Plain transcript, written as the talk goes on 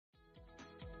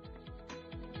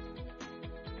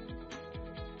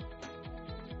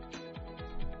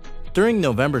During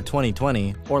November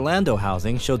 2020, Orlando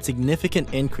housing showed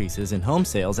significant increases in home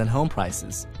sales and home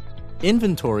prices.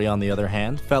 Inventory, on the other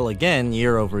hand, fell again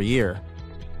year over year.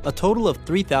 A total of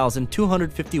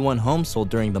 3,251 homes sold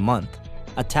during the month,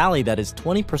 a tally that is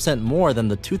 20% more than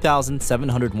the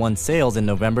 2,701 sales in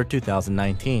November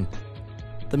 2019.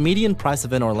 The median price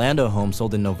of an Orlando home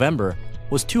sold in November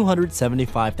was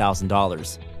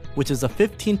 $275,000, which is a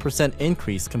 15%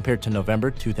 increase compared to November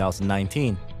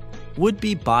 2019.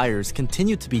 Would-be buyers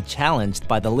continue to be challenged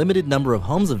by the limited number of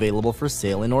homes available for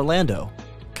sale in Orlando.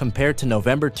 Compared to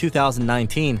November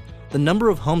 2019, the number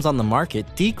of homes on the market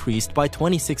decreased by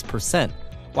 26%,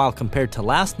 while compared to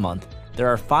last month, there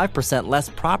are 5% less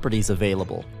properties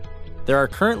available. There are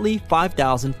currently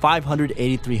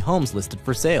 5,583 homes listed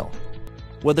for sale.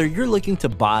 Whether you're looking to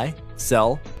buy,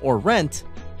 sell, or rent,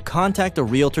 contact a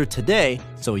realtor today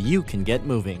so you can get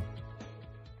moving.